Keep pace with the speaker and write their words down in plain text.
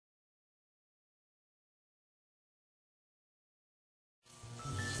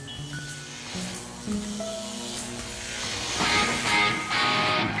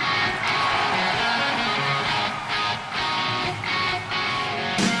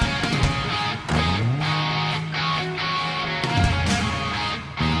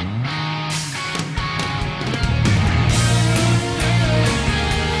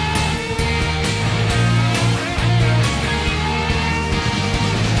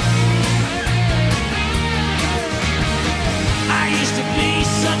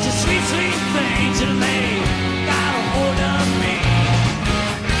such a sweet, sweet thing to lay. Got a hold of me.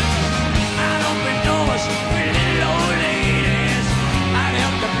 I'd open doors with little old ladies. I'd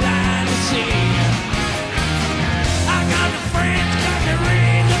help the blind to see. I got the friends 'cause they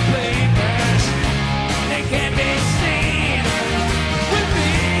read the papers. They can't be seen. With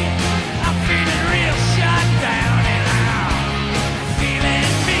me, I'm feeling real shut down and out.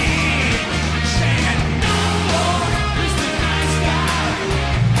 Feeling mean. Saying no more, Mr. Nice Guy.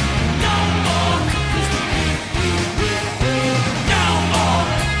 No more, Mr. No more,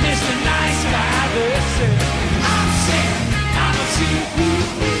 Mr. Nice Guy. Listen, I'm sick, I'm a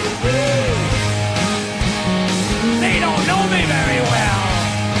They don't know me very well.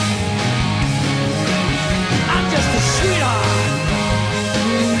 I'm just a sweetheart.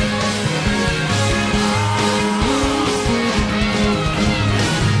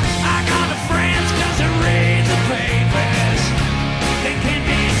 I got the friends 'cause they read the papers. They can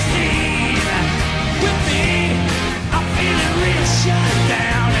be seen. With me, I'm feeling real shut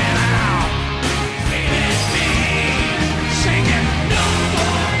down and out. Feeling mean. Singing no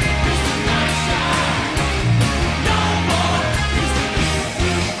more, Mr. Nice Guy. No more,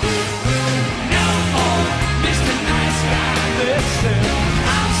 no more, Mr. Nice Guy. Listen,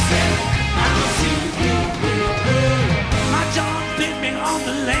 I'm sick, I'm sick. My dog bit me on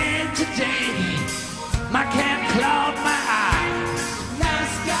the leg today. My cat clawed my eye.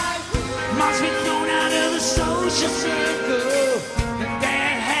 Nice guy. Mom's been thrown out of the social circle. And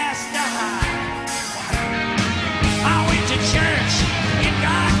Dad has to hide. I went to church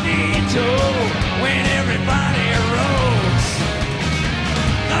incognito when everybody rose.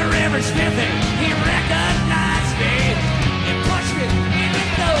 The Reverend Smithy, he recognized me. He punched me in the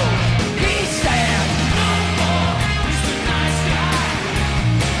nose. He said, no more, Mr. Nice Guy.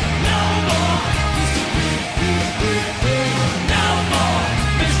 No more, Mr. No more,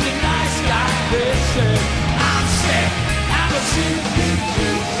 Mr. Nice Guy. Listen, I'm sick, I'm a sick.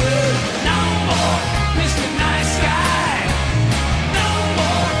 No more, Mr. Nice Guy. No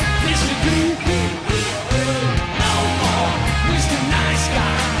more, Mr. No more, Mr. Nice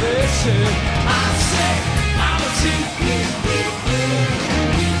Guy. Listen, I'm sick, I'm a sick.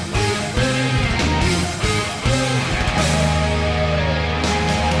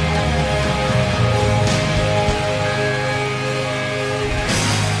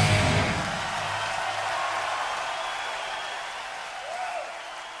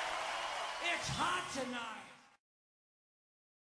 It's hot tonight.